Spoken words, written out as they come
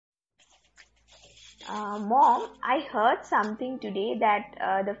Mom, I heard something today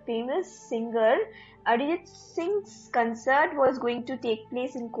that the famous singer Arijit Singh's concert was going to take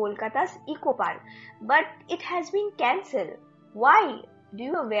place in Kolkata's Eco Park, but it has been cancelled. Why? Do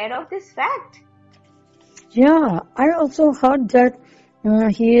you aware of this fact? Yeah, I also heard that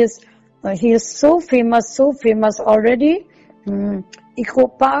he is so famous already. Eco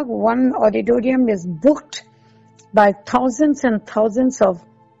Park, one auditorium is booked by thousands and thousands of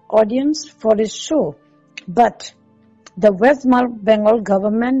audience for his show. But the West Bengal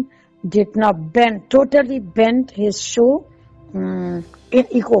government did not totally ban his show in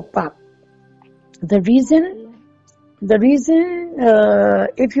Eco Park. The reason, Okay.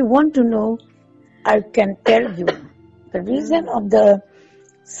 if you want to know, I can tell you. The reason Mm. of the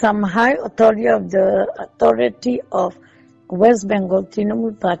some high authority of West Bengal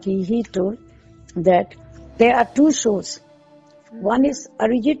Trinamool Party, he told that there are two shows. One Mm. is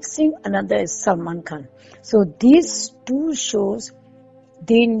Arijit Singh, another is Salman Khan. So Okay. these two shows,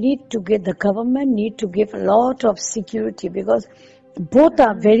 the government need to give a lot of security because both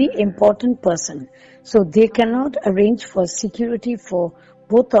are very Mm. important person. So they Okay. cannot arrange for security for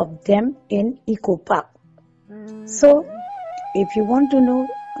both of them in Eco Park. So Mm. if you want to know,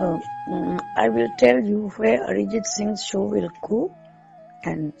 I will tell you where Arijit Singh's show will go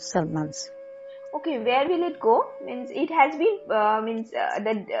and Salman's. Okay, where will it go? Means it has been the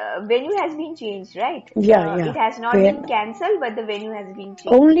venue has been changed, right? Yeah, It yeah. has not Where been cancelled, but the venue has been changed.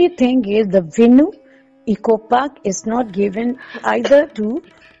 only thing is the venue Eco Park is not given either to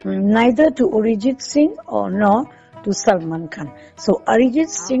neither to Arijit Singh or nor to Salman Khan. So Arijit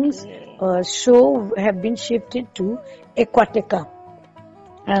Singh's Okay, show have been shifted to Aquatica,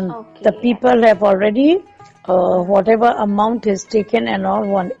 and the okay. people have already Hmm. whatever amount is taken and all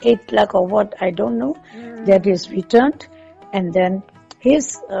 1.8 lakh or what I don't know that is Hmm. returned, and then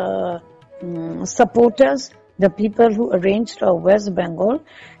his supporters, the people who arranged for West Bengal,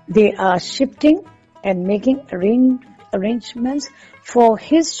 they are shifting and making arrangements for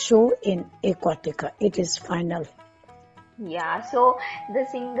his show in Aquatica. It is final. Yeah, so the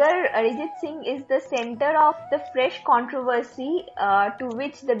singer Arijit Singh is the center of the fresh controversy to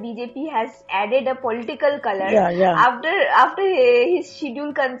which the BJP has added a political color Yeah, yeah. after his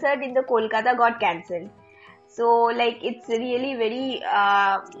scheduled concert in the Kolkata got cancelled. So like it's really very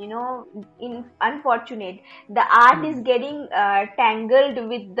unfortunate. The art is Mm, getting tangled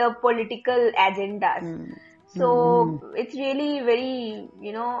with the political agendas. mm, So mm. it's really very,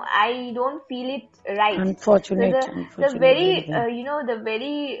 I don't feel it right. So Unfortunate, the unfortunate, very very bad. the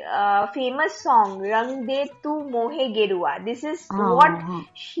very famous song Rang De Tu Mohe Gerua. This is what Ah,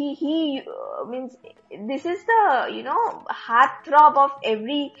 he means. This is the heartthrob of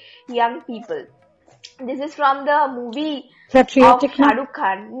every young people. This is from the movie of patriotic, Shah na? Rukh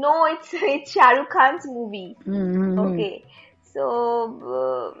Khan. No, it's Shah Rukh Khan's movie. Mm-hmm. Okay,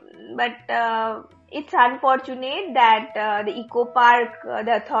 so but it's unfortunate that the Eco Park,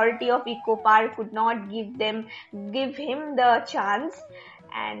 the authority of Eco Park, could not give him the chance,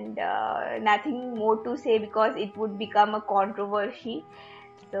 and nothing more to say because it would become a controversy.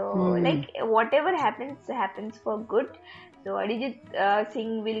 So, Mm. like whatever happens for good. So Arijit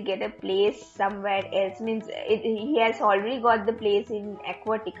Singh will get a place somewhere else. Means he has already got the place in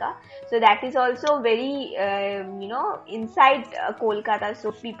Aquatica. So that is also very inside Kolkata.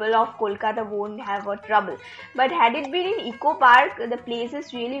 So people of Kolkata won't have a trouble. But had it been in Eco Park, the place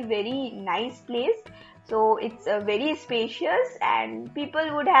is really very nice place. So it's very spacious and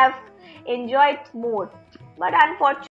people would have enjoyed more. But unfortunately